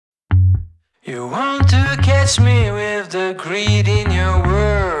You want to catch me with the greed in your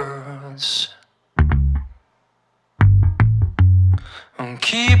words. I'm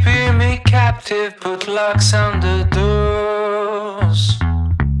keeping me captive, put locks on the doors.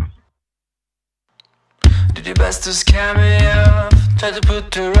 Did your best to scare me off, try to put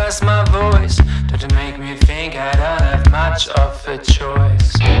to rest my voice, try to make me think I don't have much of a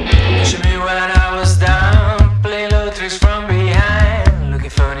choice. Pushing me when I was down, playing low tricks from behind, looking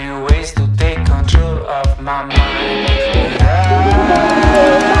for new ways to take control of my mind.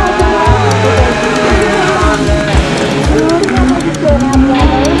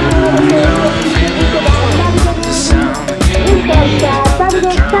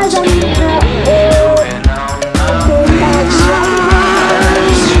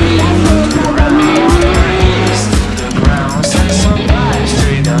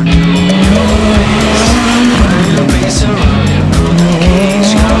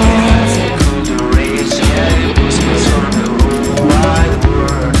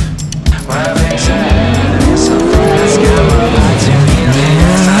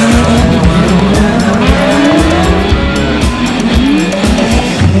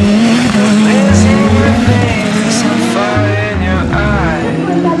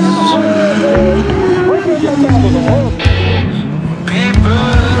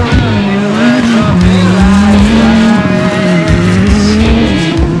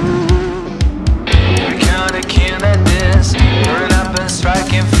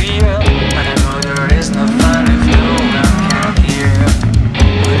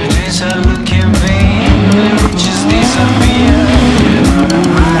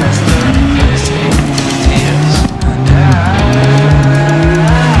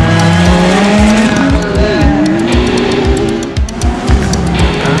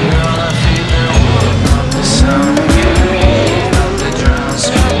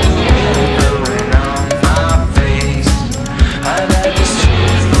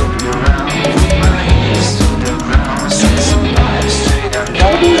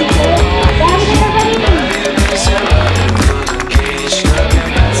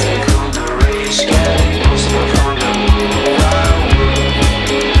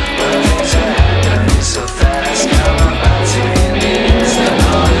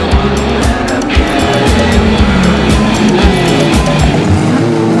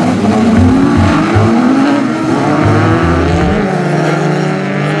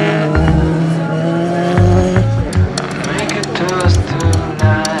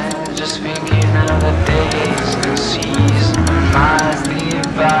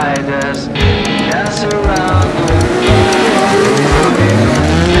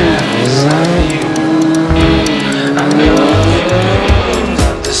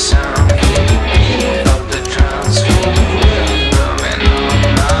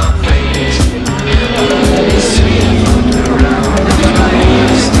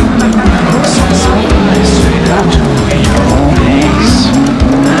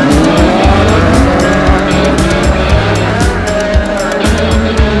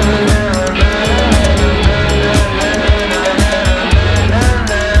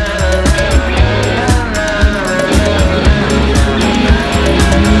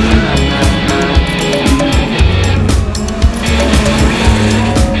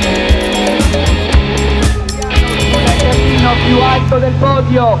 Del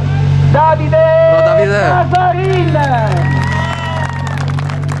podio, Davide Casarin.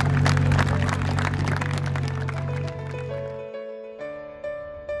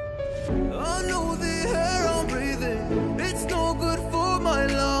 I know the air I'm breathing, it's no good for my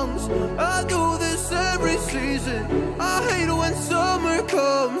lungs. I do this every season, I hate when summer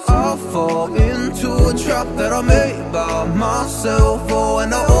comes. I fall into a trap that I made by myself. Oh,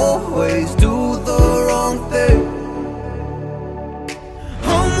 and I always do the wrong thing.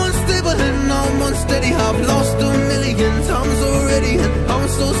 And I'm unsteady, I've lost a million times already, and I'm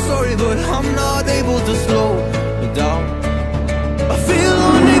so sorry, but I'm not able to slow down. I feel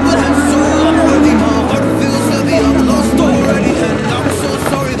unable and so unworthy, my heart feels heavy, I'm lost already, and I'm so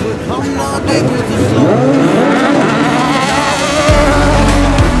sorry, but I'm not able to slow down.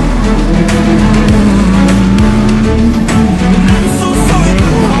 I'm so sorry,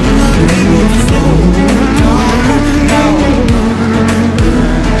 but I'm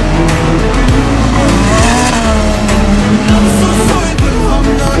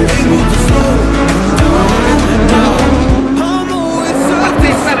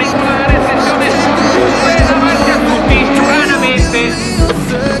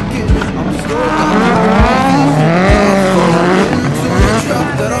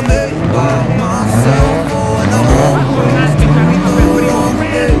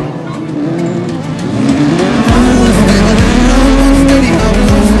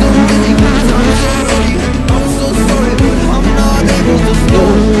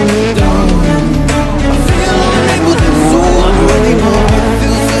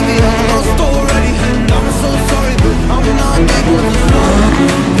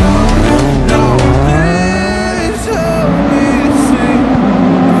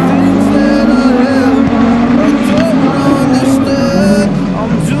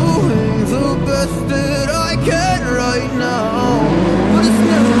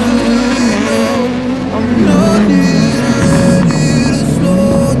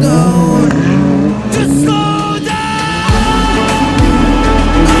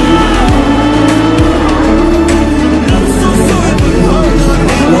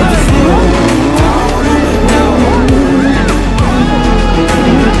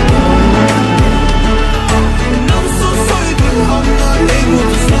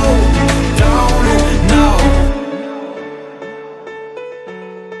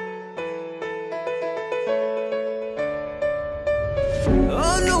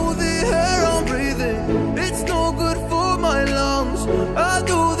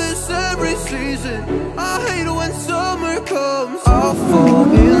season. I hate when summer comes. I fall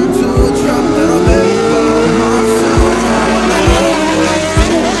into a trap that I made by myself.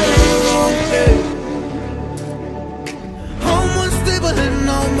 I'm unstable and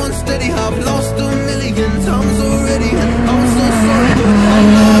I'm unsteady. I've lost a million times already, and I'm so sorry, but I'm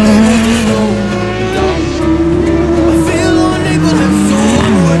not able to slow down. I feel unable and so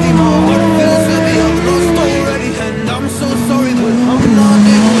unworthy. My heart feels heavy. I've lost already, and I'm so sorry, but I'm not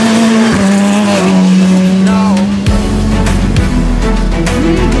able to slow down now.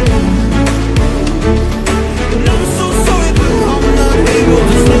 And I'm so sorry, but I'm not able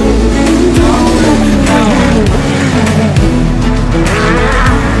to slow down now.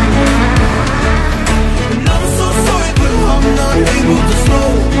 And I'm so sorry, but I'm not able to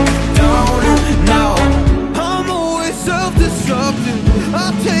slow down now. I'm always self-destructive. I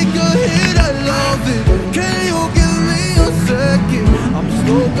take a hit, I love it. Can you give me a second? I'm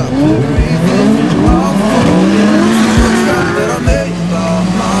slow, got to revisit. I'll fall into a trap that I made by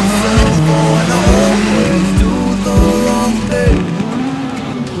myself. Oh, and I always do the wrong thing.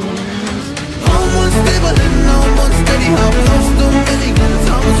 I'm unstable and I'm unsteady. I've lost a million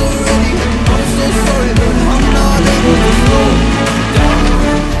times already, and I'm so sorry, but I'm not able to slow down.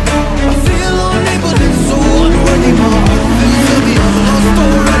 I feel unable and so unworthy. My heart feels heavy. I've lost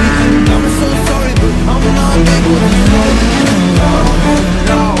already, and I'm so sorry, but I'm not able to slow down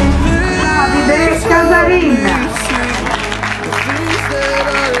now. Davide Casarin. The things that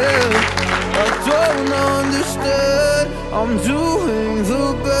I am, I don't understand. I'm doing the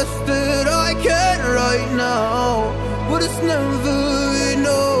best that I can right now, but it's never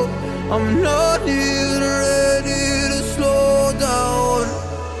enough. I'm not even ready to slow down.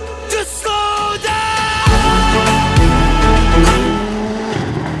 Just slow down.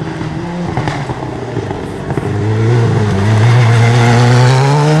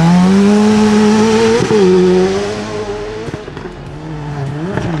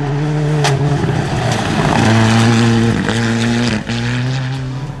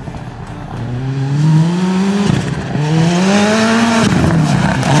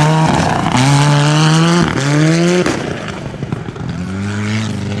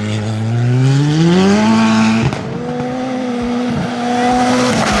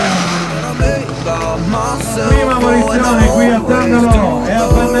 Prima munizione qui a Tandalo e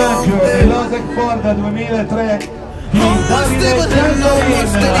appannaggio dell'Osec Ford 2003 di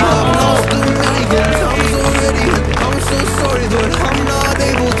Davide Casarin. I'm so sorry, but I'm not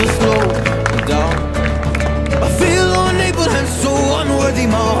able to slow down. I feel unable and so unworthy.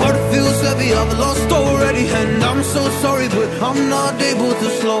 My heart feels heavy. I've lost already, and I'm so sorry, but I'm not able to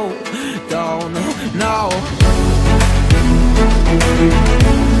slow down now.